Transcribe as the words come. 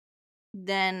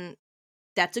then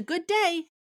that's a good day,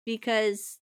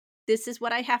 because this is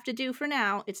what I have to do for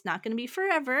now. It's not going to be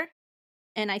forever.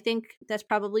 And I think that's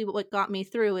probably what got me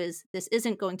through, is this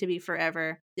isn't going to be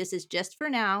forever. This is just for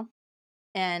now.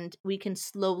 And we can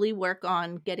slowly work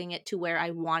on getting it to where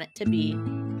I want it to be.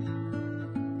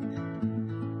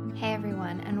 Hey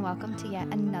everyone, and welcome to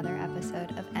yet another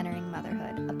episode of Entering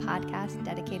Motherhood, a podcast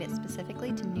dedicated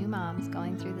specifically to new moms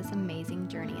going through this amazing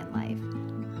journey in life.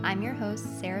 I'm your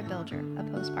host, Sarah Bilger, a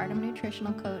postpartum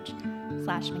nutritional coach /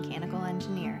 mechanical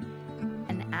engineer.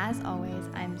 And as always,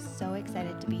 I'm so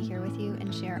excited to be here with you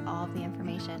and share all of the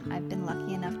information I've been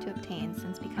lucky enough to obtain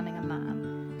since becoming a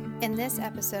mom. In this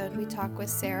episode, we talk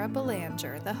with Sarah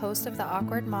Belanger, the host of the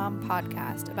Awkward Mom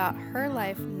podcast, about her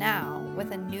life now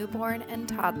with a newborn and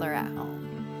toddler at home.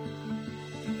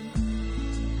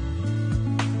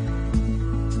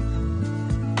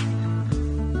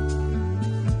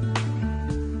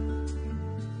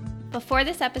 Before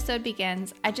this episode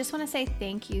begins, I just want to say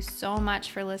thank you so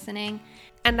much for listening.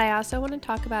 And I also want to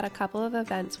talk about a couple of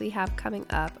events we have coming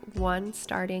up, one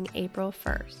starting April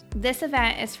 1st. This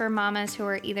event is for mamas who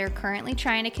are either currently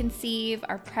trying to conceive,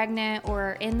 are pregnant, or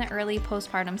are in the early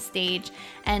postpartum stage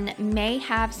and may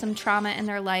have some trauma in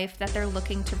their life that they're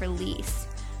looking to release.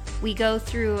 We go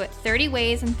through 30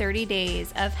 ways in 30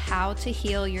 days of how to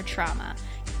heal your trauma.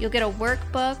 You'll get a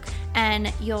workbook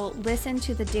and you'll listen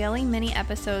to the daily mini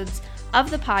episodes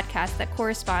of the podcast that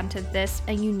correspond to this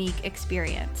a unique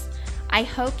experience. I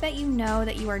hope that you know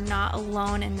that you are not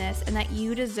alone in this and that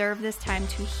you deserve this time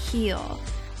to heal.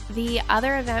 The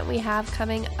other event we have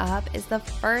coming up is the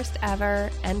first ever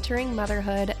Entering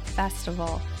Motherhood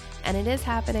Festival, and it is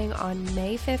happening on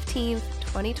May 15th,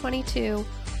 2022,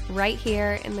 right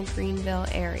here in the Greenville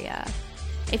area.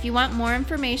 If you want more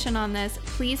information on this,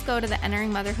 please go to the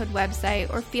Entering Motherhood website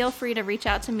or feel free to reach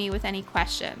out to me with any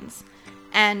questions.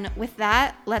 And with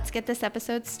that, let's get this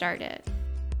episode started.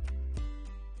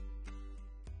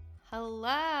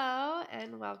 Hello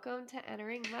and welcome to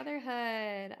Entering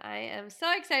Motherhood. I am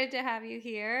so excited to have you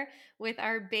here with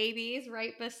our babies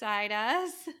right beside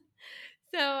us.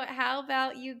 So how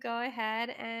about you go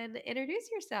ahead and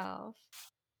introduce yourself?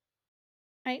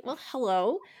 All right. Well,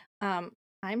 hello.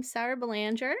 I'm Sarah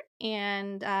Belanger,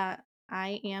 and I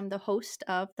am the host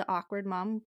of the Awkward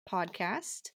Mom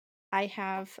podcast. I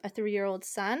have a 3-year-old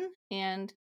son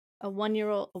and a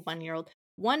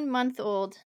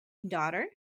 1-month-old daughter.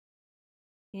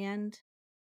 And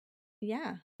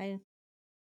yeah, I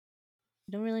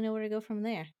don't really know where to go from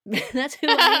there. That's who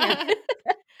I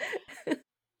am.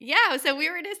 Yeah, so we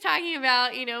were just talking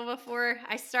about, before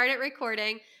I started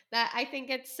recording, that I think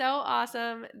it's so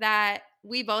awesome that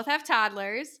we both have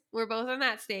toddlers. We're both on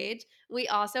that stage. We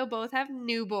also both have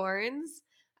newborns.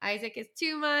 Isaac is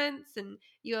 2 months and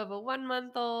you have a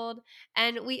 1-month-old.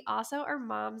 And we also are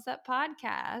moms that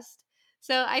podcast.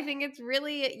 So I think it's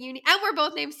really unique. And we're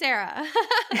both named Sarah.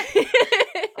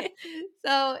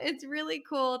 So it's really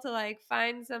cool to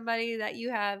find somebody that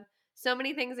you have so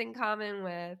many things in common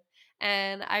with.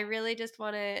 And I really just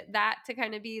wanted that to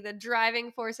kind of be the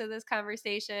driving force of this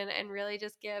conversation and really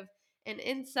just give an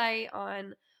insight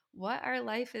on what our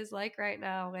life is like right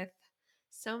now with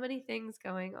so many things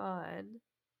going on.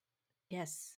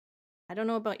 Yes. I don't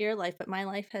know about your life, but my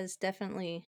life has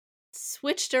definitely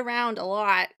switched around a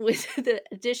lot with the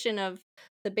addition of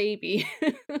the baby.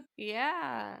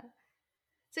 Yeah.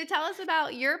 So tell us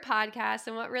about your podcast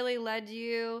and what really led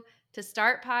you to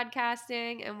start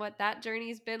podcasting and what that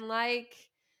journey's been like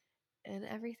and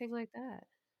everything like that.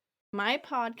 My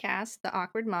podcast, The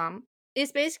Awkward Mom,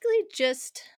 is basically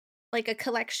just like a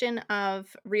collection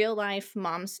of real life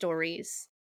mom stories.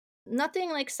 Nothing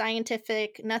like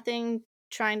scientific, nothing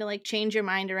trying to change your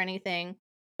mind or anything,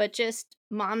 but just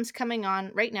moms coming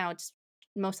on. Right now it's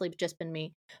mostly just been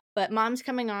me, but moms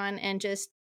coming on and just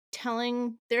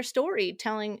telling their story,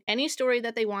 telling any story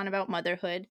that they want about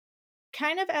motherhood,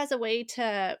 kind of as a way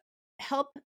to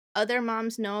help other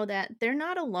moms know that they're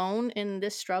not alone in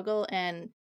this struggle. And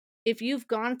if you've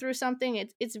gone through something,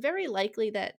 it's very likely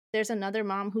that there's another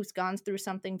mom who's gone through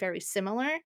something very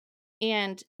similar.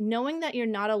 And knowing that you're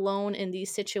not alone in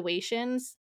these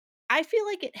situations, I feel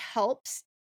like it helps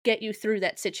get you through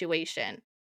that situation.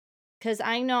 Because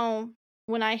I know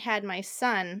when I had my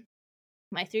son,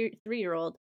 my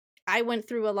 3-year-old, I went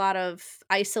through a lot of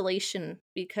isolation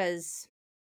because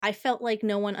I felt like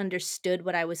no one understood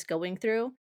what I was going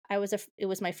through. It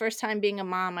was my first time being a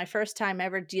mom, my first time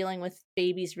ever dealing with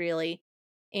babies, really.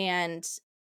 And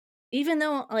even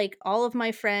though all of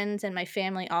my friends and my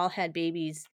family all had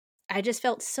babies, I just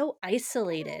felt so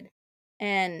isolated.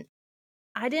 And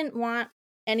I didn't want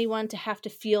anyone to have to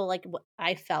feel like what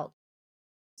I felt.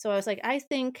 So I was like, I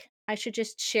think I should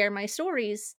just share my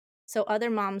stories so other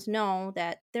moms know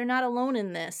that they're not alone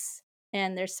in this.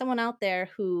 And there's someone out there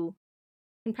who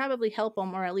can probably help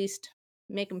them, or at least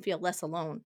make them feel less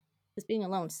alone. Because being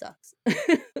alone sucks.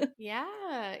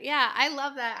 Yeah. Yeah. I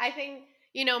love that. I think,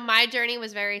 my journey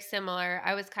was very similar.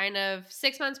 I was kind of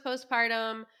 6 months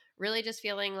postpartum, really just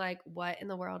feeling like, what in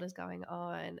the world is going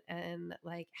on? And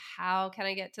like, how can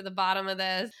I get to the bottom of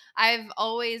this? I've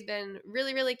always been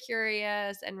really, really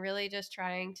curious and really just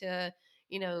trying to,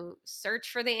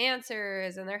 search for the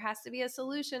answers. And there has to be a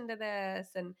solution to this.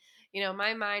 And,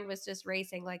 my mind was just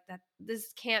racing like that.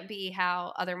 This can't be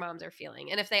how other moms are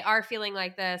feeling. And if they are feeling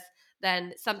like this,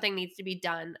 then something needs to be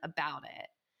done about it.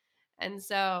 And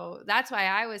so that's why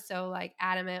I was so like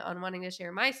adamant on wanting to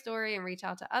share my story and reach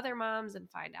out to other moms and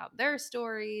find out their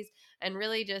stories and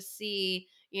really just see,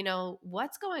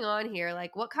 what's going on here?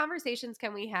 Like, what conversations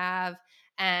can we have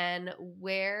and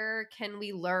where can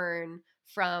we learn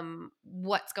from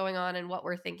what's going on and what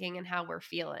we're thinking and how we're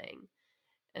feeling?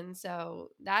 And so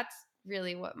that's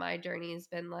really what my journey has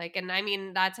been like. And I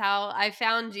mean, that's how I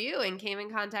found you and came in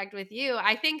contact with you.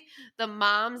 I think the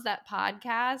moms that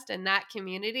podcast and that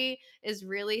community is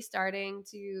really starting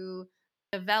to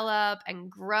develop and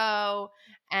grow.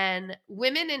 And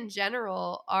women in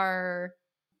general are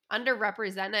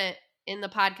underrepresented in the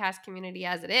podcast community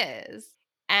as it is.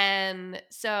 And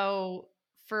so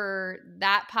for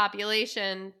that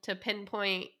population to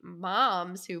pinpoint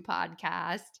moms who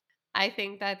podcast, I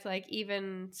think that's like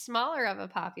even smaller of a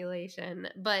population,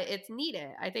 but it's needed.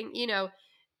 I think,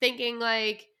 thinking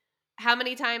like how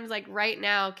many times like right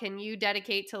now can you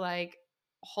dedicate to like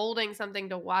holding something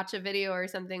to watch a video or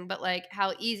something, but like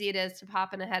how easy it is to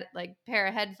pop in a pair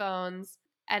of headphones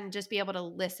and just be able to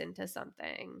listen to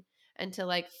something and to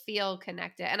like feel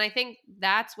connected. And I think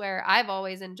that's where I've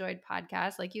always enjoyed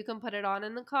podcasts. Like you can put it on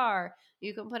in the car,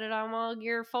 you can put it on while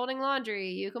you're folding laundry,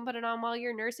 you can put it on while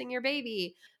you're nursing your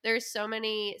baby. There's so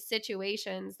many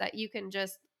situations that you can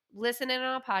just listen in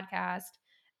on a podcast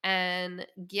and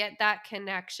get that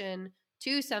connection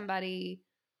to somebody,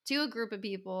 to a group of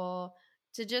people,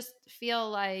 to just feel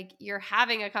like you're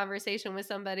having a conversation with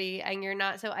somebody and you're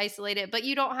not so isolated, but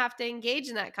you don't have to engage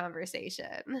in that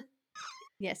conversation.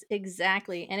 Yes,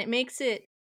 exactly. And it makes it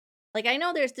like, I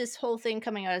know there's this whole thing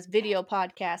coming out as video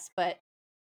podcasts, but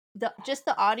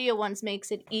the audio ones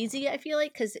makes it easy, I feel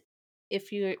like, because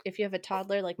if you have a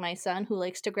toddler like my son who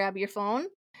likes to grab your phone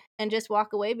and just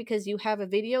walk away because you have a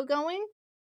video going,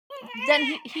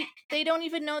 then they don't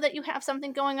even know that you have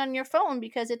something going on your phone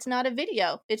because it's not a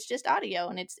video, it's just audio,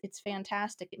 and it's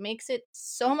fantastic. It makes it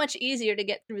so much easier to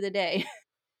get through the day.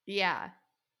 Yeah.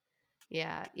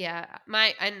 Yeah, yeah.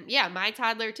 My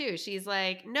toddler too. She's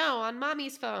like, "No, on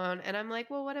mommy's phone." And I'm like,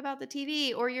 "Well, what about the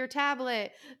TV or your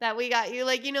tablet that we got you?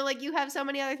 Like, like you have so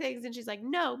many other things." And she's like,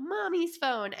 "No, mommy's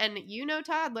phone." And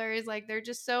toddlers, like they're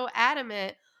just so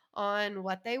adamant on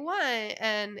what they want,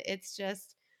 and it's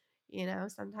just,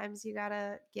 sometimes you got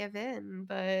to give in,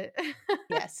 but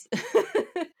Yes.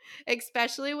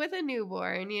 especially with a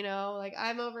newborn, like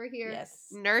I'm over here Yes.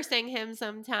 nursing him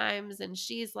sometimes and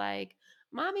she's like,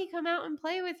 "Mommy, come out and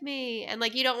play with me." And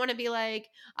like you don't want to be like,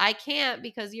 "I can't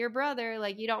because your brother,"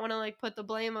 like you don't want to like put the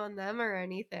blame on them or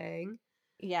anything.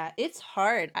 Yeah, it's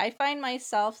hard. I find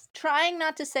myself trying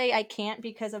not to say I can't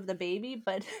because of the baby,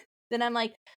 but then I'm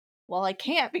like, well, I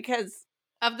can't because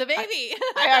Of the I baby.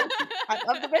 I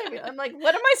love the baby. I'm like,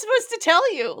 what am I supposed to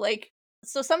tell you? Like,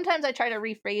 so sometimes I try to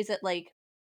rephrase it like,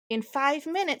 in 5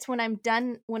 minutes when I'm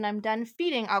done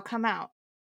feeding, I'll come out.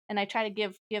 And I try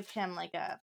to give him like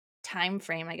a time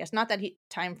frame, I guess. Not that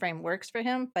time frame works for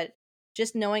him, but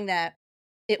just knowing that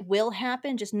it will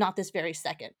happen, just not this very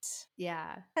second.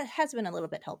 Yeah. That has been a little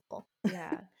bit helpful.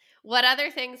 Yeah. What other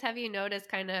things have you noticed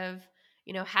kind of,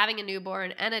 having a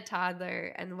newborn and a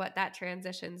toddler and what that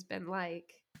transition's been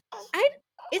like?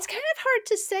 It's kind of hard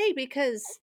to say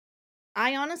because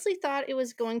I honestly thought it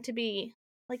was going to be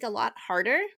like a lot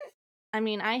harder. I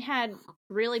mean, I had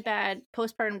really bad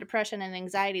postpartum depression and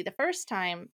anxiety the first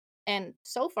time, and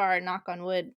so far, knock on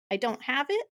wood, I don't have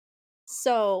it.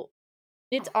 So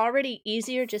it's already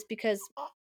easier just because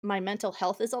my mental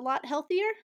health is a lot healthier.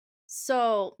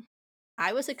 So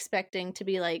I was expecting to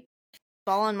be like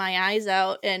bawling my eyes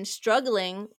out and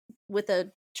struggling with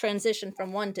a transition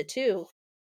from 1 to 2,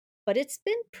 but it's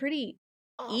been pretty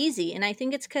easy. And I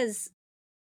think it's because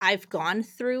I've gone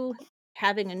through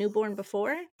having a newborn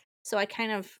before, so I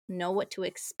kind of know what to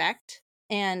expect.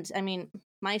 And I mean,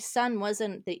 my son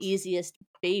wasn't the easiest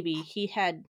baby. He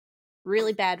had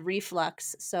really bad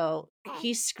reflux, so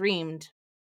he screamed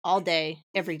all day,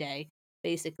 every day,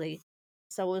 basically.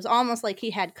 So it was almost like he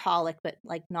had colic, but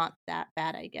like not that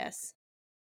bad, I guess.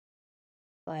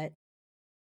 But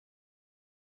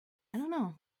I don't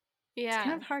know. It's kind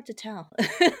Yeah. of hard to tell.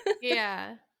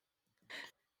 Yeah.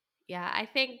 Yeah, I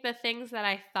think the things that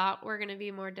I thought were going to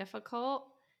be more difficult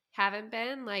haven't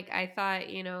been. Like, I thought,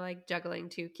 like juggling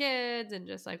two kids and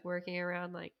just like working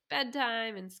around like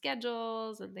bedtime and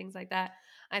schedules and things like that.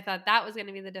 I thought that was going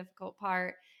to be the difficult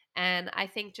part. And I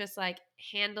think just like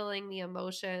handling the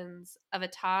emotions of a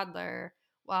toddler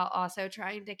while also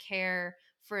trying to care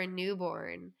for a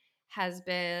newborn has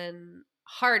been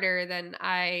harder than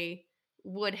I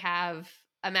would have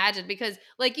imagined, because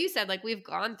like you said, like we've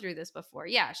gone through this before.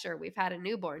 Yeah, sure, we've had a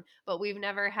newborn, but we've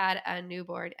never had a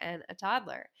newborn and a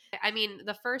toddler. I mean,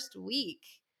 the first week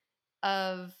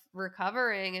of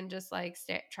recovering and just like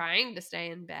trying to stay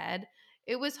in bed,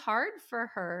 it was hard for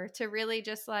her to really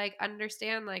just like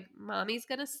understand, like, mommy's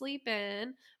gonna sleep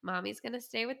in, mommy's gonna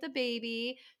stay with the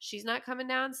baby, she's not coming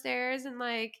downstairs and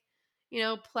like,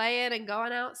 playing and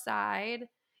going outside.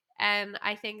 And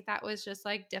I think that was just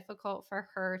like difficult for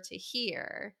her to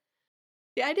hear.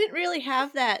 Yeah, I didn't really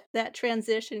have that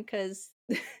transition because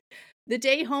the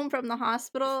day home from the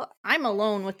hospital, I'm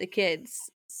alone with the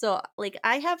kids. So like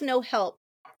I have no help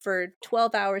for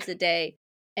 12 hours a day.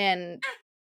 And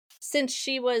since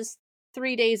she was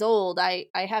 3 days old, I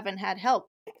haven't had help.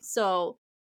 So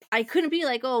I couldn't be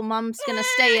like, oh, mom's gonna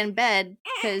stay in bed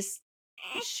because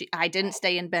I didn't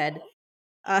stay in bed.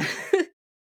 Uh,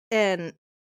 and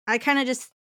I kind of just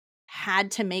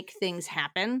had to make things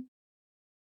happen.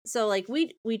 So like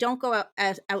we don't go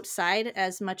outside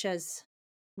as much as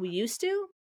we used to,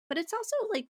 but it's also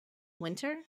like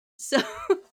winter. So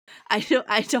I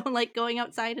don't like going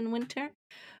outside in winter,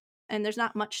 and there's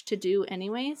not much to do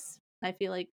anyways. I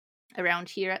feel like around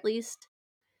here at least.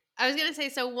 I was gonna say,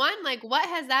 so one, like, what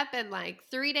has that been like?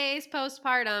 3 days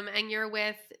postpartum, and you're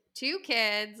with two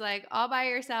kids, like all by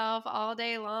yourself all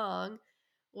day long.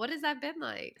 What has that been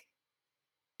like?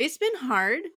 It's been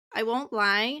hard, I won't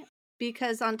lie,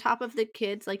 because on top of the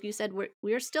kids, like you said,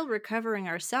 we're still recovering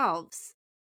ourselves.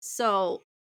 So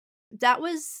that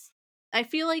was I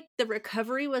feel like the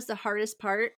recovery was the hardest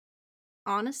part,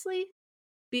 honestly,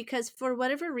 because for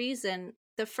whatever reason,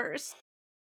 the first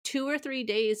 2 or 3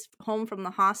 days home from the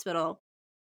hospital,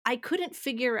 I couldn't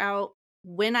figure out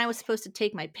when I was supposed to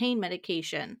take my pain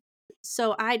medication.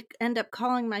 So I'd end up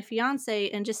calling my fiance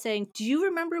and just saying, "Do you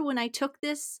remember when I took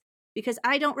this? Because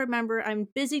I don't remember. I'm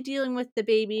busy dealing with the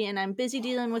baby and I'm busy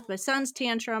dealing with my son's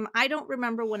tantrum. I don't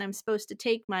remember when I'm supposed to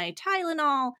take my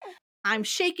Tylenol. I'm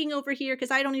shaking over here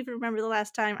because I don't even remember the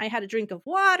last time I had a drink of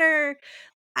water.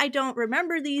 I don't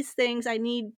remember these things. I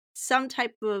need some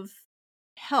type of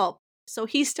help." So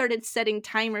he started setting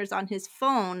timers on his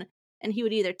phone, and he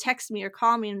would either text me or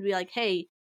call me and be like, "Hey,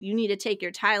 you need to take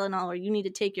your Tylenol or you need to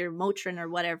take your Motrin or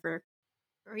whatever."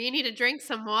 Or you need to drink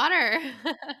some water.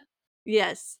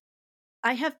 Yes.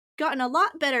 I have gotten a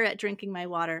lot better at drinking my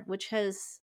water, which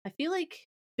has, I feel like,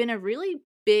 been a really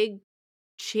big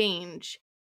change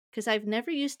because I've never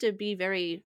used to be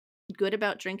very good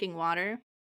about drinking water.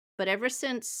 But ever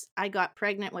since I got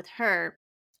pregnant with her,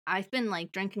 I've been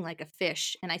like drinking like a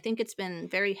fish. And I think it's been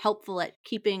very helpful at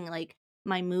keeping like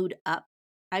my mood up.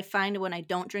 I find when I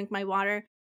don't drink my water,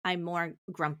 I'm more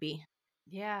grumpy.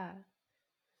 Yeah.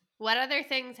 What other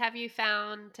things have you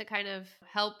found to kind of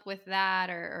help with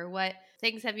that, or what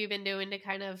things have you been doing to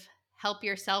kind of help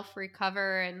yourself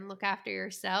recover and look after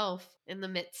yourself in the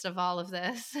midst of all of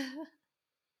this?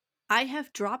 I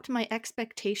have dropped my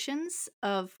expectations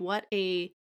of what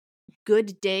a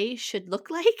good day should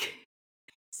look like.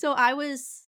 So I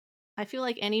feel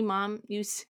like any mom,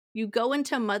 you go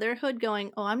into motherhood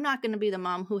going, "Oh, I'm not going to be the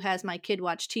mom who has my kid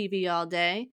watch TV all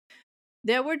day."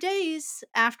 There were days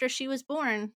after she was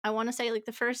born, I want to say like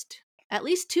the first at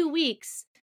least 2 weeks,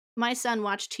 my son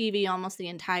watched TV almost the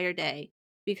entire day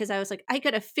because I was like, I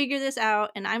gotta figure this out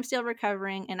and I'm still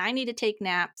recovering and I need to take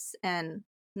naps. And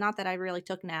not that I really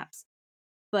took naps,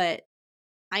 but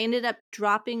I ended up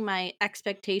dropping my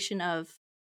expectation of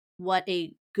what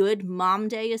a good mom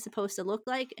day is supposed to look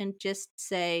like and just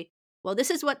say, well, this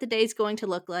is what the day's going to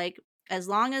look like. As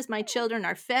long as my children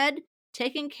are fed,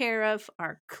 taken care of,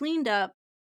 are cleaned up,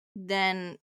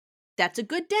 then that's a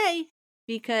good day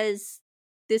because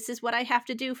this is what I have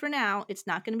to do for now. It's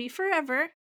not going to be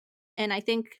forever. And I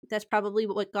think that's probably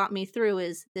what got me through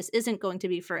is this isn't going to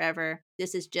be forever.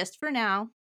 This is just for now.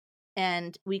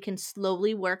 And we can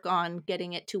slowly work on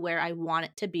getting it to where I want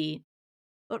it to be.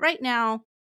 But right now,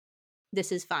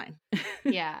 this is fine.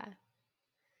 Yeah.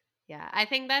 Yeah, I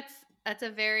think that's a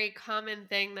very common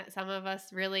thing that some of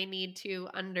us really need to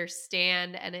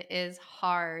understand, and it is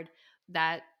hard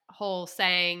that whole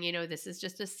saying, this is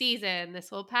just a season,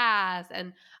 this will pass,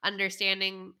 and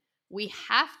understanding we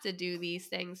have to do these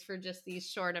things for just these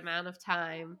short amount of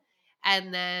time.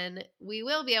 And then we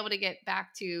will be able to get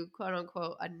back to quote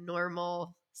unquote a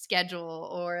normal schedule,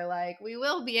 or like we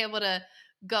will be able to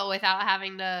go without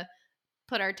having to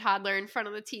put our toddler in front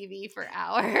of the TV for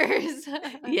hours.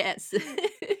 Yes.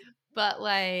 But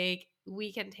like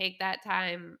we can take that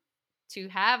time to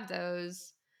have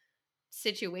those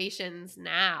situations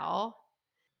now.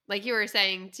 Like you were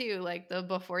saying too, like the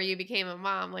before you became a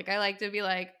mom, like I like to be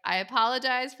like, I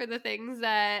apologize for the things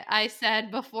that I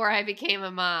said before I became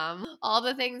a mom. All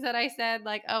the things that I said,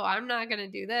 like, oh, I'm not going to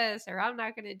do this or I'm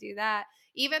not going to do that.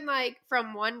 Even like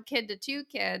from one kid to two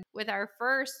kids, with our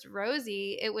first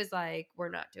Rosie, it was like, we're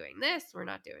not doing this, we're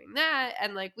not doing that.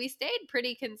 And like we stayed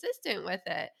pretty consistent with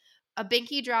it. A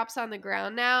binky drops on the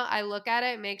ground now, I look at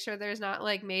it, make sure there's not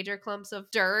like major clumps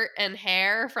of dirt and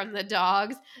hair from the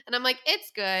dogs. And I'm like, it's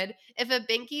good. If a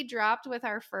binky dropped with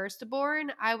our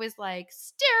firstborn, I was like,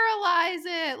 sterilize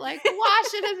it, like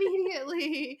wash it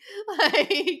immediately.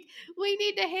 Like, we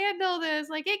need to handle this.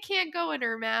 Like, it can't go in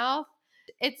her mouth.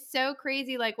 It's so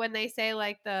crazy. Like when they say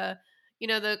like the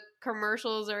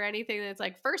commercials or anything that's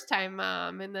like first time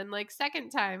mom and then like second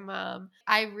time mom.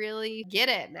 I really get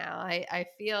it now. I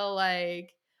feel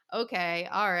like, okay,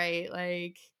 all right,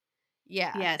 like,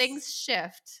 yeah, Yes. things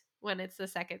shift when it's the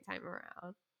second time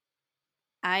around.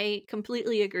 I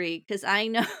completely agree because I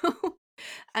know,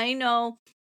 I know,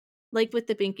 like with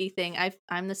the binky thing,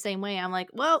 I'm the same way. I'm like,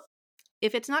 well,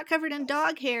 if it's not covered in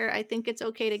dog hair, I think it's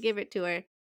okay to give it to her.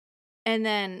 And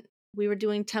then we were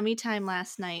doing tummy time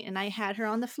last night, and I had her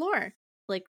on the floor,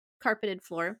 like carpeted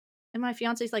floor. And my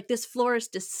fiance's like, this floor is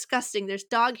disgusting. There's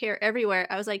dog hair everywhere.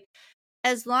 I was like,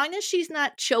 as long as she's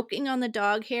not choking on the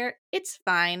dog hair, it's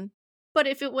fine. But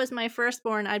if it was my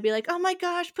firstborn, I'd be like, oh my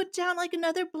gosh, put down like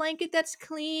another blanket that's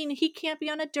clean. He can't be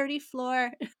on a dirty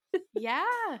floor. Yeah,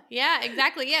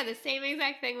 exactly. Yeah, the same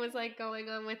exact thing was like going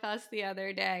on with us the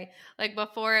other day. Like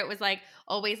before, it was like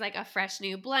always like a fresh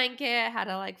new blanket, had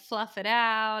to like fluff it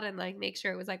out and like make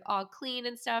sure it was like all clean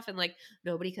and stuff, and like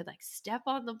nobody could like step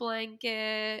on the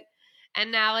blanket.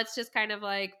 And now it's just kind of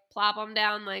like plop them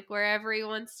down like wherever he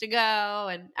wants to go.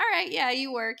 And all right, yeah,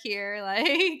 you work here.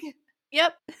 Like,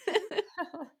 Yep.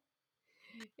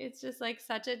 it's just like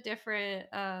such a different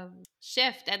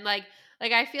shift. And like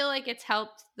I feel like it's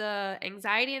helped the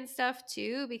anxiety and stuff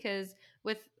too, because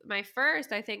with my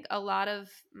first, I think a lot of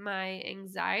my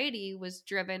anxiety was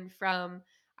driven from,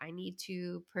 I need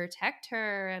to protect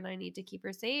her and I need to keep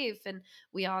her safe, and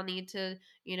we all need to,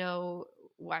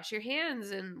 wash your hands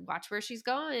and watch where she's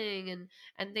going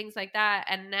and things like that.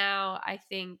 And now I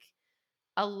think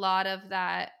a lot of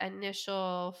that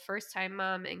initial first time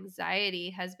mom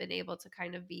anxiety has been able to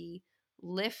kind of be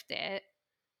lifted,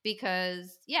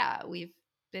 because yeah, we've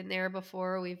been there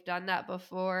before, we've done that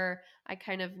before. I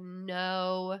kind of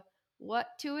know what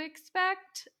to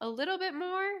expect a little bit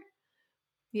more.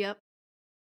 Yep.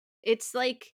 It's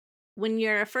like when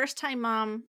you're a first time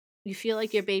mom, you feel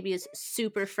like your baby is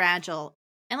super fragile.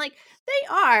 And like they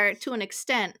are to an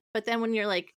extent, but then when you're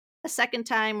like a second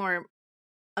time or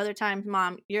other times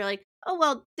mom, you're like, oh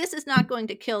well, this is not going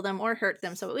to kill them or hurt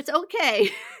them, so it's okay.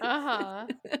 Uh-huh.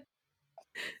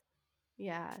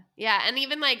 Yeah, and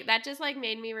even like that just like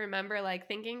made me remember, like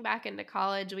thinking back into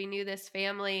college, we knew this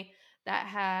family that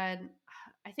had,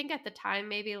 I think at the time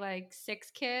maybe like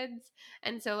 6 kids.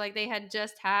 And so like they had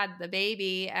just had the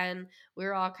baby, and we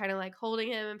were all kind of like holding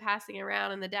him and passing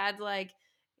around, and the dad's like,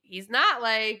 he's not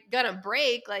like gonna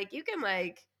break, like you can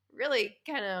like really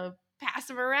kind of pass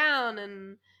him around,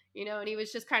 and he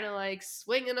was just kind of like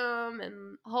swinging them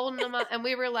and holding them up, and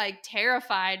we were like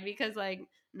terrified because like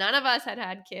none of us had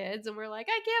had kids, and we're like,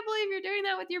 I can't believe you're doing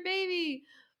that with your baby.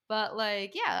 But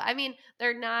like, yeah, I mean,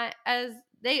 they're not as,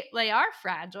 they are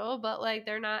fragile, but like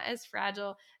they're not as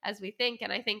fragile as we think.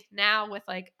 And I think now with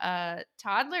like a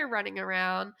toddler running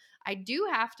around, I do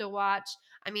have to watch.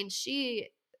 I mean, she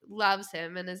loves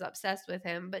him and is obsessed with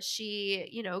him, but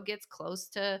she, gets close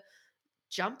to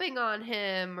jumping on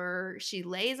him, or she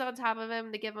lays on top of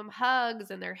him to give him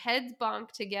hugs, and their heads bonk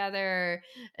together,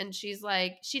 and she's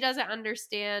like, she doesn't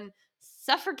understand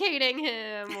suffocating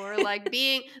him, or like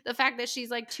being the fact that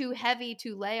she's like too heavy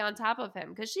to lay on top of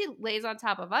him, because she lays on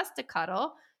top of us to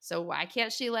cuddle, so why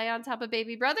can't she lay on top of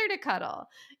baby brother to cuddle?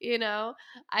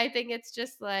 I think it's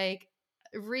just like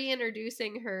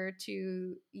reintroducing her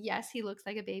to, yes, he looks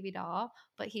like a baby doll,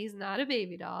 but he's not a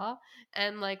baby doll,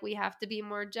 and like we have to be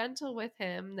more gentle with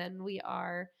him than we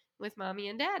are with mommy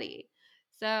and daddy.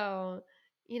 So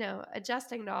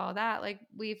adjusting to all that, like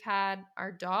we've had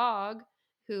our dog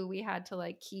who we had to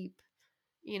like keep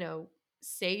you know,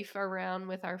 safe around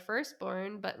with our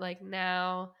firstborn, but like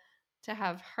now to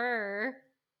have her,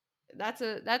 that's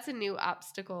a new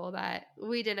obstacle that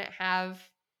we didn't have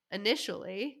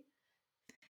initially.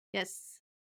 Yes.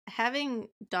 Having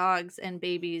dogs and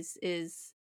babies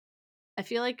is, I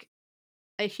feel like,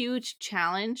 a huge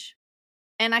challenge.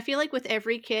 And I feel like with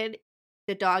every kid,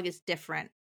 the dog is different.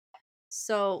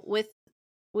 So with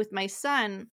my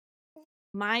son,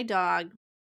 my dog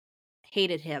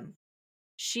hated him.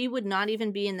 She would not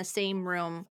even be in the same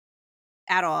room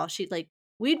at all. She'd like,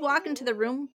 we'd walk into the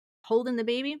room holding the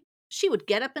baby. She would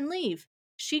get up and leave.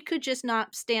 She could just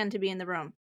not stand to be in the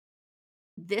room.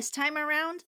 This time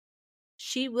around,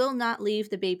 she will not leave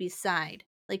the baby's side.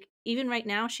 Like, even right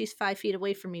now, she's 5 feet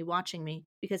away from me watching me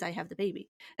because I have the baby.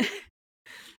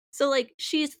 So, like,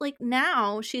 she's like,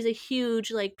 now she's a huge,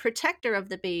 like, protector of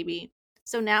the baby.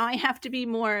 So now I have to be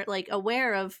more, like,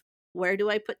 aware of where do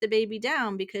I put the baby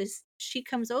down, because she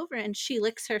comes over and she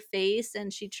licks her face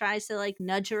and she tries to, like,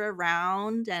 nudge her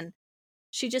around, and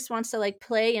she just wants to, like,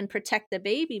 play and protect the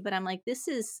baby. But I'm like, this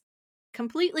is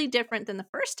completely different than the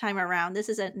first time around. This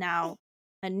is now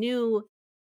a new,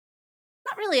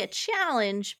 not really a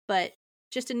challenge, but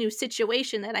just a new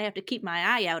situation that I have to keep my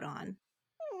eye out on.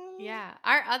 Yeah.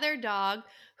 Our other dog,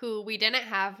 who we didn't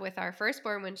have with our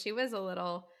firstborn when she was a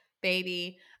little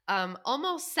baby,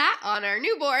 almost sat on our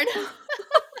newborn.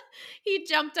 He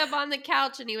jumped up on the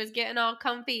couch and he was getting all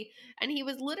comfy. And he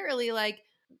was literally like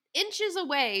inches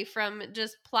away from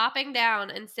just plopping down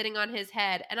and sitting on his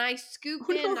head. And I scooped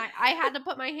Oh, in. no. I had to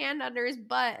put my hand under his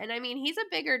butt. And I mean, he's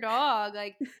a bigger dog.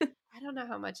 Like, I don't know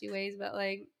how much he weighs, but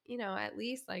like, you know, at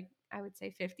least like I would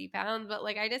say 50 pounds. But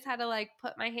like, I just had to like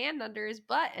put my hand under his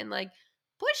butt and like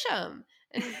push him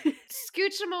and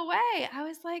scooch him away. I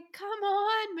was like, come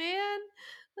on, man.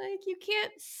 Like, you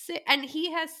can't sit. And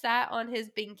he has sat on his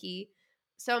binky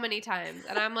so many times.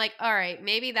 And I'm like, all right,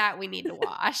 maybe that we need to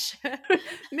wash.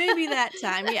 Maybe that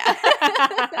time, yeah.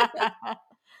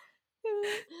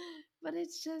 But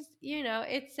it's just, you know,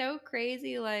 it's so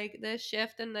crazy, like the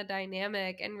shift in the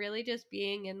dynamic and really just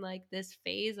being in like this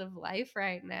phase of life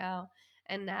right now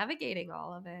and navigating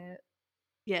all of it.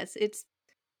 Yes,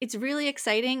 it's really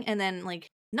exciting, and then, like,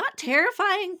 not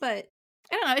terrifying, but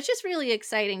I don't know, it's just really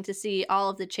exciting to see all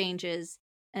of the changes,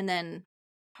 and then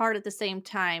hard at the same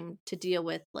time to deal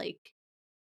with, like,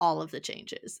 all of the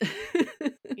changes.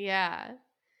 Yeah.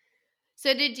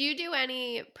 So did you do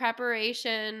any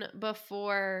preparation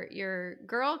before your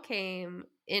girl came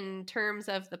in terms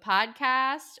of the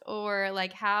podcast, or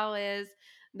like how is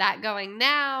that going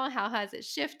now? How has it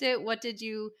shifted? What did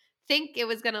you think it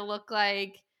was going to look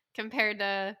like compared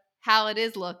to how it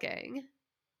is looking?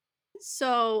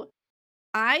 So,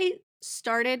 I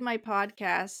started my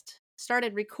podcast,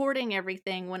 started recording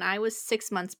everything when I was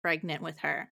 6 months pregnant with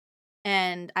her,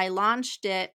 and I launched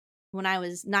it when I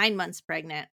was 9 months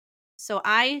pregnant. So,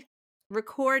 I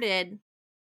recorded,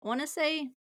 I wanna say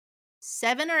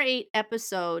 7 or 8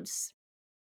 episodes,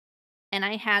 and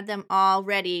I had them all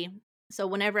ready. So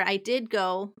whenever I did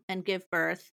go and give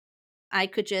birth, I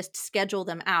could just schedule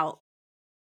them out.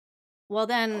 Well,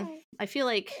 then I feel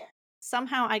like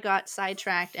somehow I got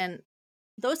sidetracked and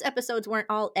those episodes weren't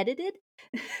all edited.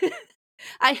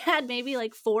 I had maybe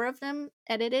like 4 of them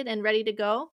edited and ready to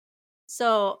go.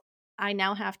 So I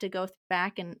now have to go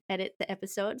back and edit the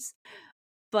episodes.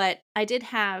 But I did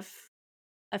have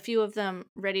a few of them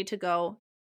ready to go.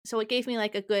 So it gave me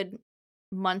like a good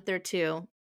month or two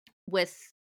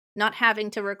with not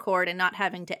having to record and not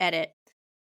having to edit.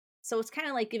 So it's kind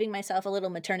of like giving myself a little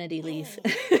maternity leave.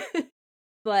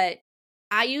 But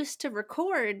I used to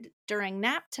record during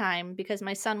nap time because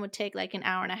my son would take like an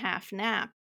hour and a half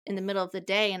nap in the middle of the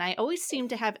day. And I always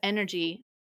seemed to have energy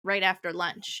right after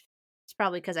lunch. It's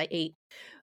probably because I ate.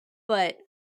 But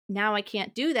now I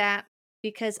can't do that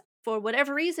because for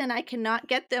whatever reason, I cannot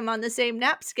get them on the same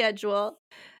nap schedule.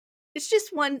 It's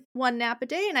just one nap a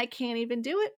day and I can't even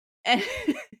do it. And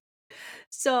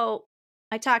so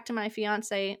I talked to my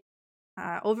fiance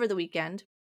over the weekend,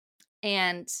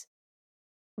 and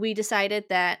we decided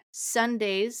that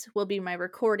Sundays will be my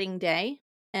recording day,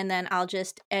 and then I'll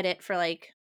just edit for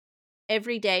like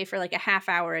every day for like a half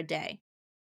hour a day.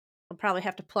 I'll probably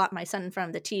have to plot my son in front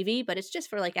of the TV, but it's just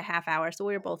for like a half hour, so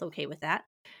we're both okay with that.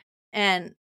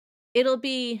 And it'll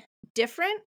be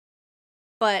different,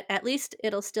 but at least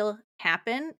it'll still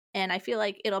happen, and I feel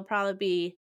like it'll probably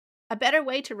be a better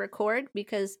way to record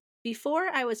because before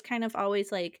I was kind of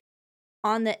always like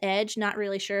on the edge, not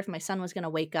really sure if my son was going to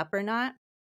wake up or not.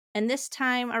 And this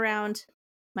time around,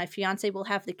 my fiance will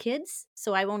have the kids,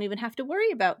 so I won't even have to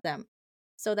worry about them.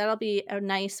 So that'll be a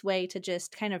nice way to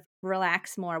just kind of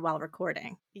relax more while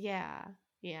recording. Yeah.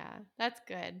 Yeah, that's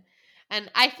good. And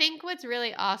I think what's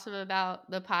really awesome about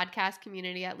the podcast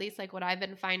community, at least like what I've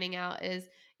been finding out is,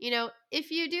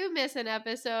 if you do miss an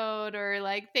episode or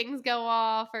like things go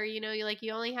off or, you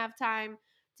only have time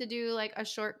to do like a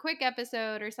short, quick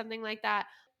episode or something like that,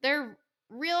 they're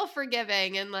real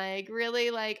forgiving and like really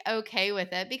like okay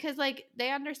with it because like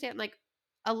they understand like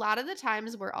a lot of the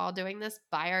times we're all doing this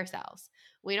by ourselves.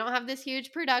 We don't have this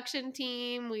huge production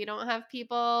team. We don't have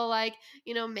people like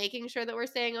making sure that we're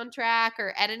staying on track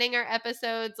or editing our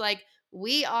episodes. Like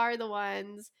we are the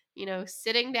ones,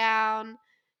 sitting down,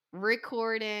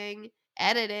 recording,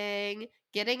 editing,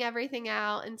 getting everything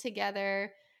out and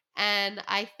together. And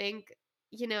I think,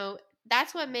 you know,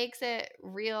 that's what makes it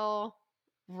real,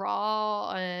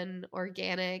 raw and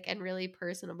organic and really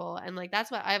personable. And like that's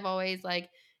what I've always like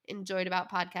enjoyed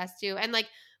about podcasts too. And like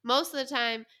most of the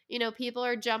time, people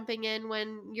are jumping in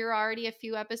when you're already a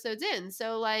few episodes in.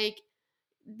 So like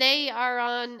they are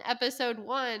on episode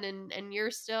 1 and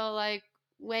you're still like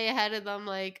way ahead of them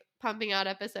like pumping out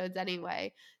episodes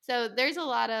anyway. So there's a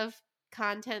lot of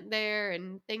content there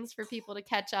and things for people to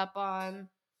catch up on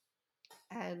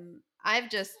and I've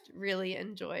just really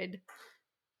enjoyed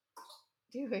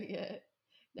doing it.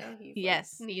 Now he's like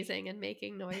Yes. sneezing and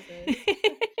making noises.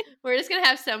 We're just gonna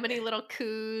have so many little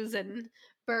coos and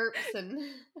burps and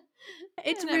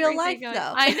It's and real life, everything going.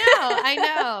 though. I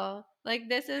know. Like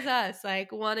this is us,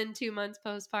 like 1 and 2 months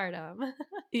postpartum.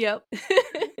 Yep.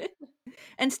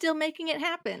 And still making it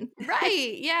happen.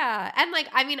 Right. Yeah. And like,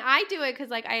 I mean, I do it because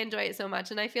like I enjoy it so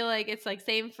much. And I feel like it's like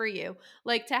same for you.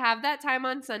 Like to have that time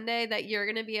on Sunday that you're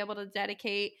going to be able to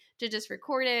dedicate to just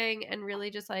recording and really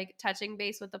just like touching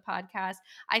base with the podcast.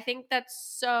 I think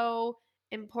that's so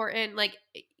important. Like,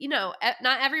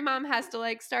 not every mom has to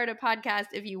like start a podcast.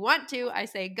 If you want to, I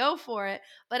say go for it.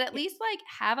 But at least like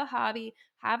have a hobby,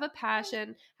 have a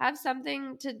passion, have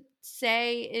something to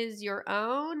say is your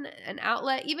own, an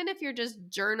outlet, even if you're just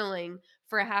journaling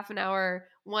for a half an hour,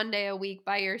 1 day a week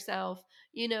by yourself.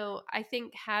 I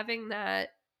think having that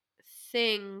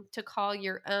thing to call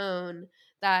your own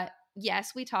that,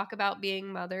 yes, we talk about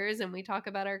being mothers and we talk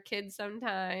about our kids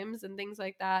sometimes and things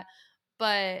like that.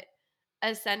 But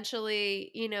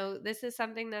essentially, this is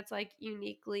something that's like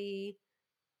uniquely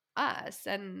us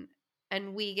and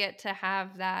we get to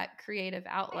have that creative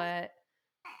outlet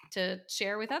to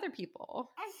share with other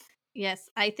people. Yes,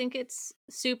 I think it's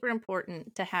super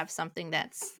important to have something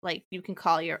that's like you can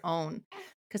call your own.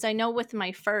 Because I know with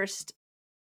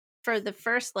for the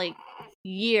first like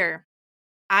year,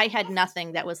 I had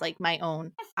nothing that was like my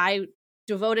own. I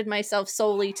devoted myself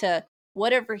solely to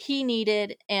whatever he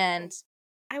needed, and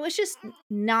I was just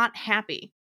not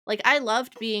happy. Like, I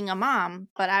loved being a mom,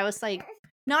 but I was like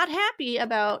not happy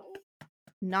about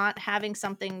not having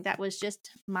something that was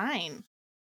just mine.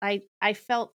 I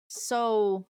felt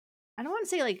so, I don't want to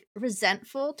say like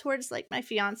resentful towards like my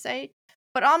fiance,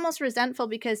 but almost resentful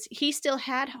because he still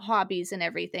had hobbies and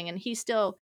everything, and he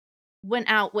still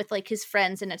went out with like his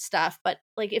friends and stuff. But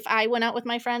like if I went out with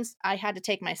my friends, I had to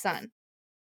take my son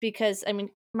because I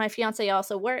mean my fiance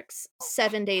also works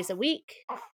 7 days a week.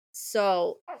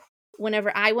 So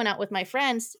whenever I went out with my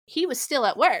friends, he was still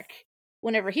at work.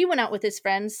 Whenever he went out with his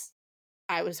friends,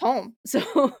 I was home.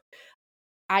 So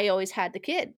I always had the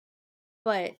kid.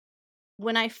 But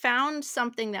when I found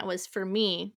something that was for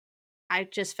me, I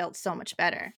just felt so much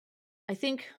better. I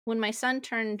think when my son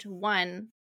turned 1,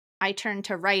 I turned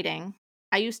to writing.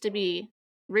 I used to be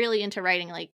really into writing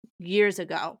like years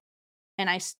ago, and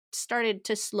I started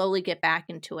to slowly get back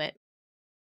into it.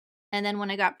 And then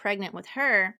when I got pregnant with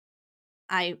her,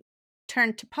 I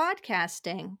turned to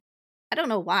podcasting. I don't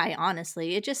know why,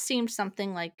 honestly. It just seemed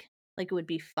something like it would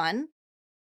be fun.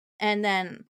 And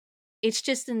then it's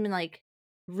just been like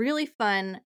really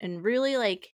fun and really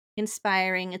like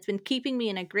inspiring. It's been keeping me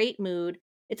in a great mood.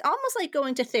 It's almost like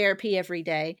going to therapy every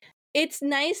day. It's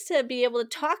nice to be able to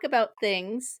talk about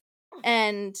things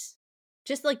and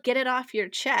just like get it off your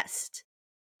chest.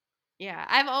 Yeah,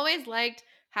 I've always liked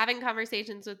having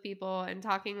conversations with people and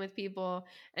talking with people.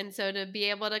 And so to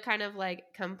be able to kind of like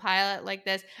compile it like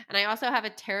this, and I also have a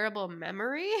terrible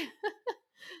memory.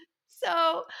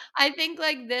 So I think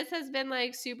like this has been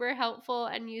like super helpful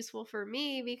and useful for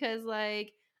me because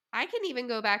like I can even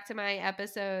go back to my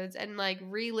episodes and like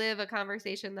relive a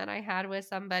conversation that I had with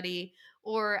somebody,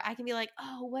 or I can be like,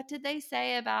 oh, what did they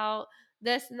say about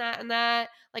this and that and that?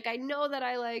 Like I know that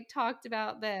I like talked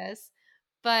about this,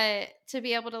 but to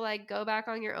be able to like go back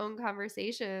on your own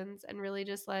conversations and really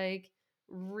just like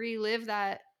relive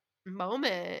that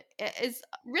moment is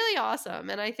really awesome.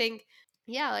 And I think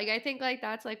yeah, like I think like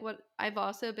that's like what I've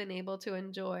also been able to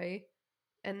enjoy.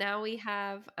 And now we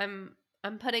have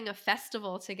I'm putting a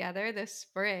festival together this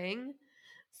spring.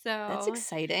 That's So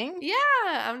exciting. yeah,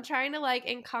 I'm trying to like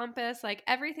encompass like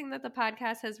everything that the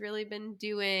podcast has really been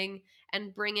doing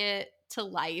and bring it to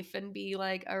life and be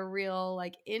like a real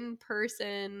like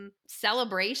in-person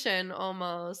celebration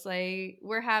almost. Like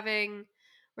we're having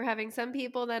some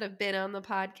people that have been on the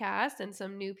podcast and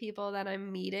some new people that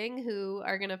I'm meeting who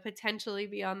are going to potentially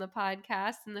be on the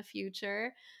podcast in the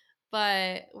future.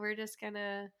 But we're just going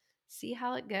to see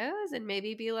how it goes and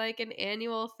maybe be like an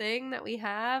annual thing that we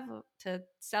have to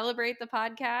celebrate the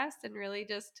podcast and really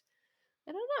just,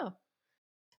 I don't know.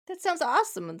 That sounds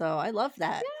awesome, though. I love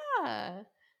that. Yeah.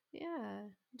 Yeah.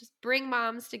 Just bring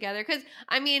moms together. Cause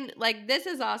I mean, like, this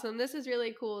is awesome. This is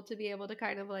really cool to be able to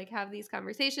kind of like have these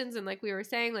conversations. And like we were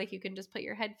saying, like you can just put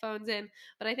your headphones in.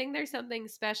 But I think there's something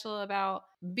special about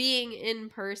being in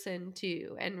person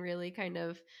too. And really kind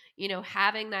of, you know,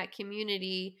 having that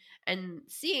community and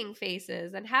seeing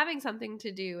faces and having something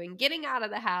to do and getting out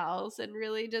of the house and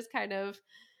really just kind of,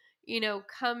 you know,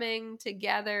 coming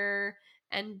together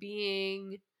and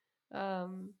being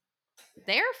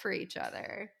there for each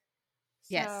other.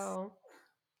 Yes. So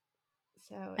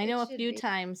I it know a should few be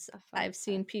times a fun I've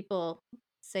seen time. people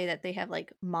say that they have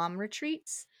like mom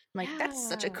retreats. I'm like, that's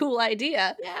such a Yeah. cool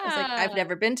idea. I was like, I've Yeah.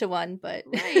 never been to one, but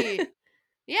Right.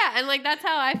 Yeah, and like that's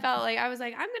how I felt. Like I was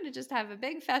like, I'm gonna just have a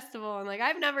big festival, and like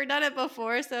I've never done it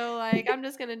before, so like I'm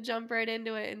just gonna jump right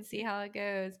into it and see how it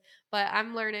goes. But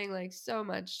I'm learning like so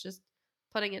much just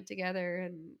putting it together,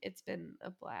 and it's been a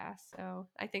blast. So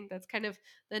I think that's kind of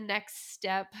the next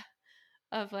step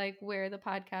of like where the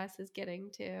podcast is getting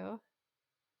to.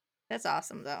 that's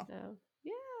awesome, though. So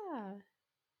yeah.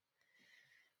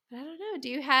 I don't know. Do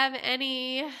you have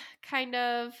any kind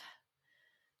of,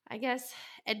 I guess,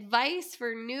 advice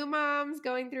for new moms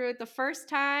going through it the first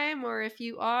time? Or if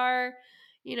you are,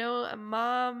 you know, a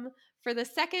mom for the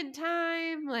second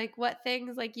time, like what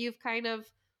things like you've kind of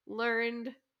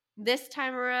learned this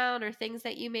time around or things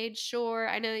that you made sure?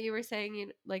 I know that you were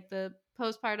saying like the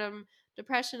postpartum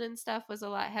depression and stuff was a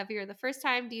lot heavier the first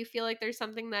time. Do you feel like there's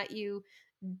something that you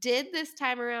did this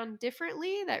time around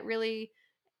differently that really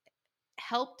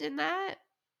helped in that?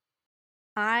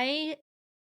 I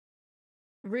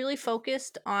really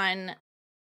focused on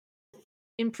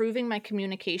improving my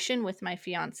communication with my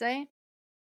fiance.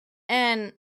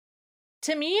 And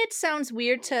to me, it sounds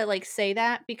weird to like say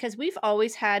that because we've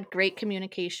always had great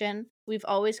communication. We've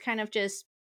always kind of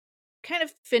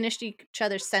finished each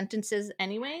other's sentences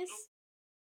anyways.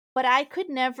 But I could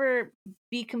never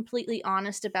be completely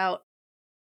honest about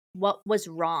what was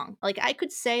wrong. Like I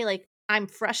could say like I'm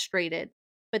frustrated,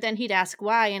 but then he'd ask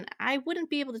why and I wouldn't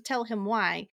be able to tell him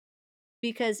why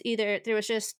because either there was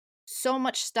just so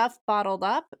much stuff bottled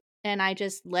up and I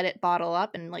just let it bottle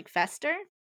up and like fester,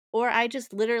 or I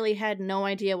just literally had no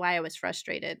idea why I was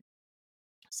frustrated.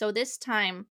 So this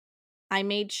time I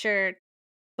made sure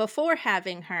before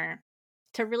having her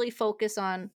to really focus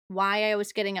on why I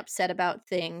was getting upset about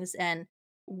things and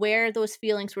where those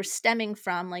feelings were stemming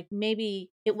from. Like maybe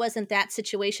it wasn't that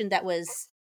situation that was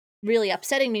really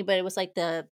upsetting me, but it was like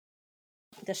the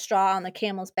straw on the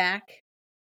camel's back.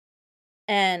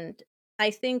 And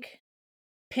I think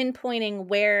pinpointing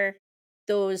where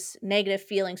those negative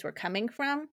feelings were coming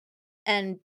from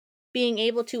and being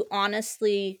able to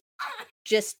honestly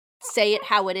just say it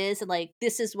how it is and like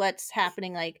this is what's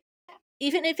happening, like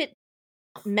even if it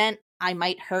meant I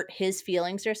might hurt his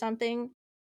feelings or something.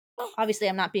 Obviously,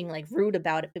 I'm not being like rude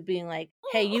about it, but being like,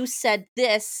 hey, you said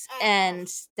this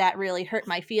and that really hurt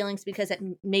my feelings because it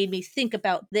made me think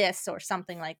about this or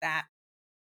something like that.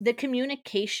 The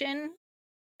communication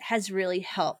has really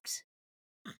helped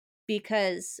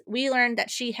because we learned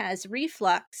that she has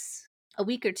reflux a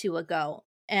week or two ago.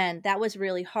 And that was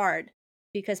really hard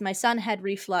because my son had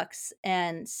reflux.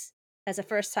 And as a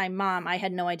first time mom, I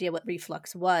had no idea what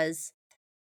reflux was.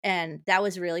 And that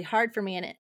was really hard for me.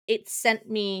 And it sent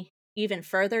me even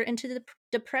further into the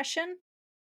depression.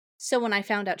 So when I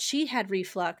found out she had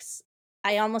reflux,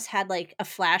 I almost had like a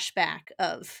flashback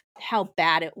of how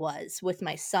bad it was with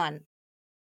my son.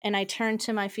 And I turned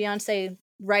to my fiance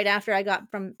right after I got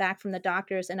back from the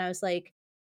doctors and I was like,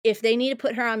 if they need to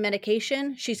put her on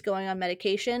medication, she's going on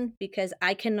medication because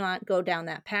I cannot go down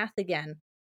that path again.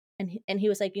 And he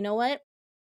was like, you know what?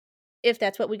 If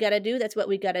that's what we got to do, that's what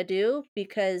we got to do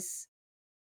because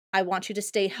I want you to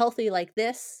stay healthy like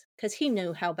this, because he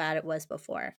knew how bad it was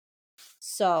before.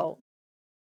 So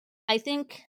I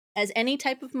think as any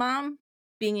type of mom,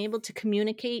 being able to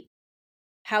communicate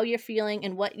how you're feeling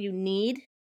and what you need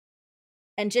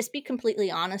and just be completely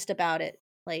honest about it.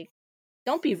 Like,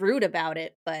 don't be rude about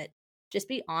it, but just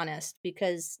be honest,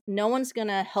 because no one's going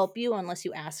to help you unless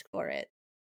you ask for it.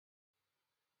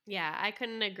 Yeah, I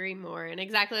couldn't agree more. And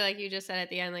exactly like you just said at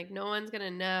the end, like no one's going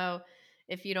to know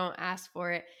if you don't ask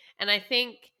for it. And I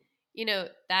think,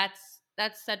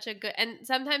 that's such a good, and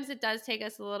sometimes it does take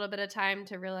us a little bit of time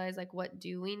to realize like what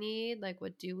do we need? Like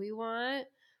what do we want?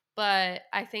 But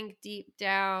I think deep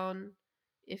down,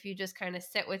 if you just kind of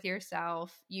sit with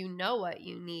yourself, you know what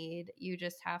you need. You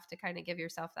just have to kind of give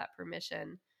yourself that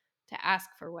permission to ask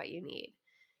for what you need.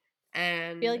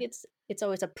 I feel like And it's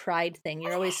always a pride thing.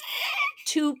 You're always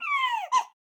too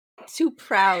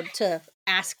proud to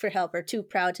ask for help, or too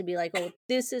proud to be like, oh,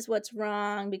 this is what's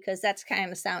wrong, because that's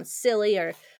kind of sounds silly,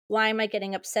 or why am I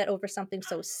getting upset over something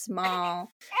so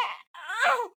small?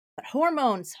 But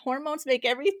hormones make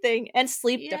everything, and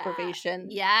sleep deprivation.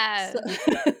 Yeah. So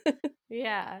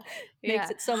Yeah. makes Yeah.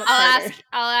 it so much harder.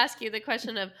 I'll ask you the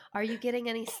question of, are you getting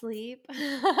any sleep?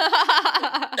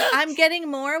 I'm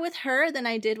getting more with her than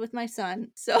I did with my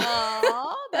son. So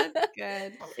Oh, that's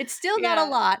good. it's still not a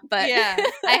lot, but yeah.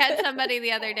 I had somebody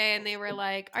the other day and they were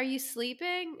like, "Are you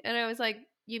sleeping?" And I was like,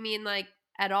 "You mean like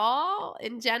at all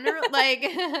in general?" Like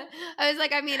I was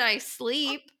like, "I mean, I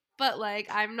sleep, but like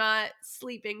I'm not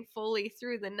sleeping fully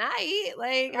through the night.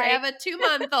 Like I Right. have a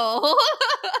 2-month-old."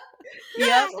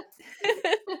 Yep.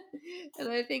 And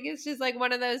I think it's just like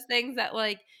one of those things that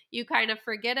like you kind of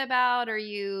forget about, or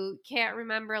you can't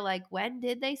remember like when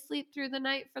did they sleep through the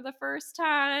night for the first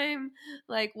time?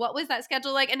 Like what was that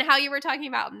schedule like? And how you were talking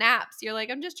about naps. You're like,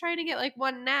 I'm just trying to get like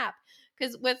one nap.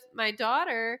 Because with my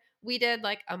daughter, we did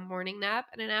like a morning nap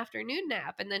and an afternoon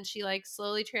nap. And then she like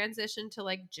slowly transitioned to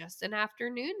like just an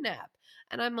afternoon nap.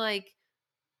 And I'm like,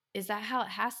 is that how it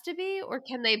has to be? Or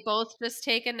can they both just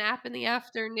take a nap in the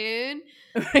afternoon?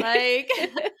 Like,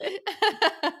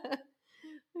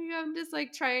 I'm just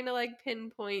like trying to like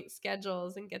pinpoint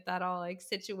schedules and get that all like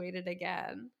situated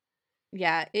again.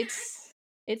 Yeah, it's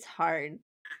hard,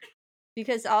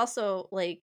 because also,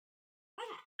 like,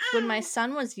 when my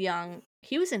son was young,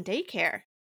 he was in daycare,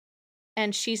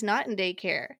 and she's not in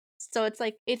daycare. So it's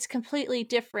like it's completely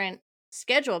different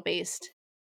schedule based,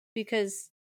 because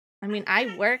I mean,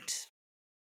 I worked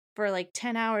for like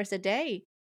 10 hours a day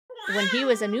when he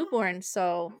was a newborn,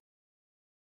 so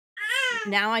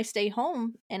now I stay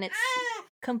home, and it's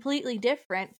completely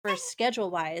different for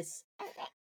schedule wise.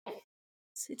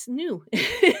 It's new.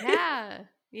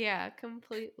 Yeah,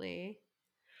 completely.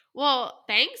 Well,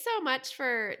 thanks so much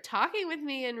for talking with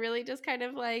me and really just kind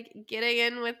of like getting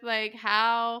in with like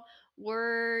how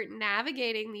we're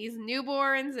navigating these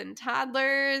newborns and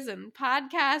toddlers and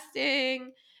podcasting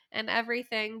and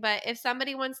everything. But if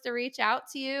somebody wants to reach out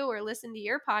to you or listen to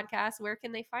your podcast, where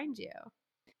can they find you?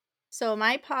 So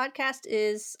my podcast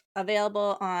is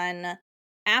available on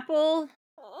Apple,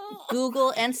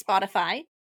 Google, and Spotify.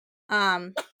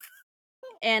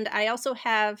 And I also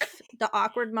have the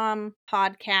Awkward Mom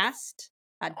podcast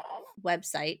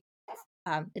website.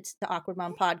 It's the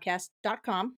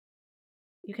awkwardmompodcast.com.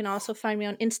 You can also find me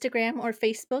on Instagram or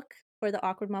Facebook for the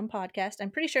Awkward Mom Podcast. I'm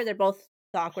pretty sure they're both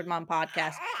the Awkward Mom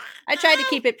Podcast. I try to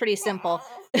keep it pretty simple.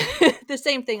 The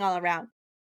same thing all around.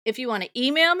 If you want to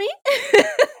email me,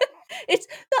 it's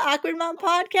the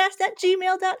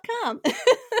awkwardmompodcast@gmail.com.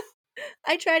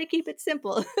 I try to keep it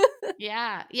simple.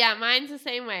 Yeah, mine's the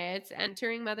same way. It's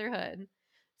entering motherhood.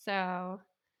 So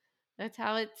that's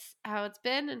how it's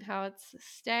been and how it's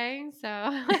staying.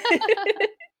 So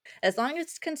As long as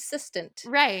it's consistent.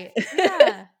 right.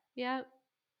 Yeah. Yep.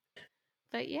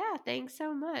 But yeah, thanks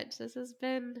so much. This has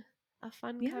been a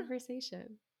fun Yeah.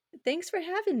 conversation. Thanks for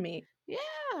having me.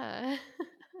 Yeah.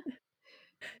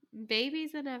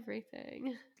 Babies and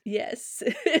everything. Yes.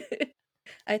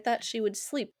 I thought she would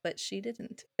sleep, but she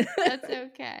didn't. That's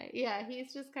okay. Yeah,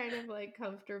 he's just kind of like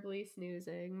comfortably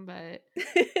snoozing, but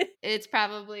it's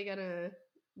probably gonna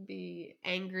be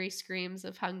angry screams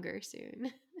of hunger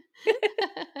soon.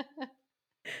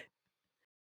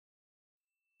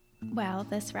 Well,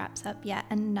 this wraps up yet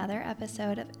another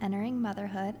episode of Entering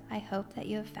Motherhood. I hope that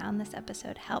you have found this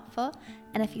episode helpful,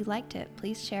 and if you liked it,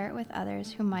 please share it with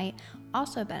others who might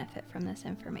also benefit from this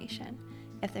information.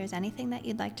 If there's anything that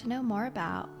you'd like to know more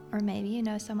about, or maybe you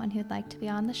know someone who'd like to be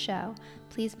on the show,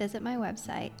 please visit my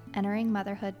website,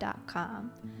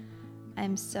 enteringmotherhood.com.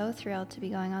 I'm so thrilled to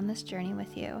be going on this journey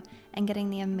with you and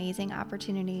getting the amazing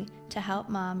opportunity to help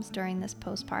moms during this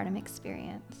postpartum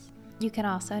experience. You can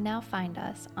also now find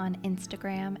us on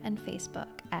Instagram and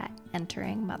Facebook at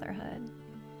Entering Motherhood.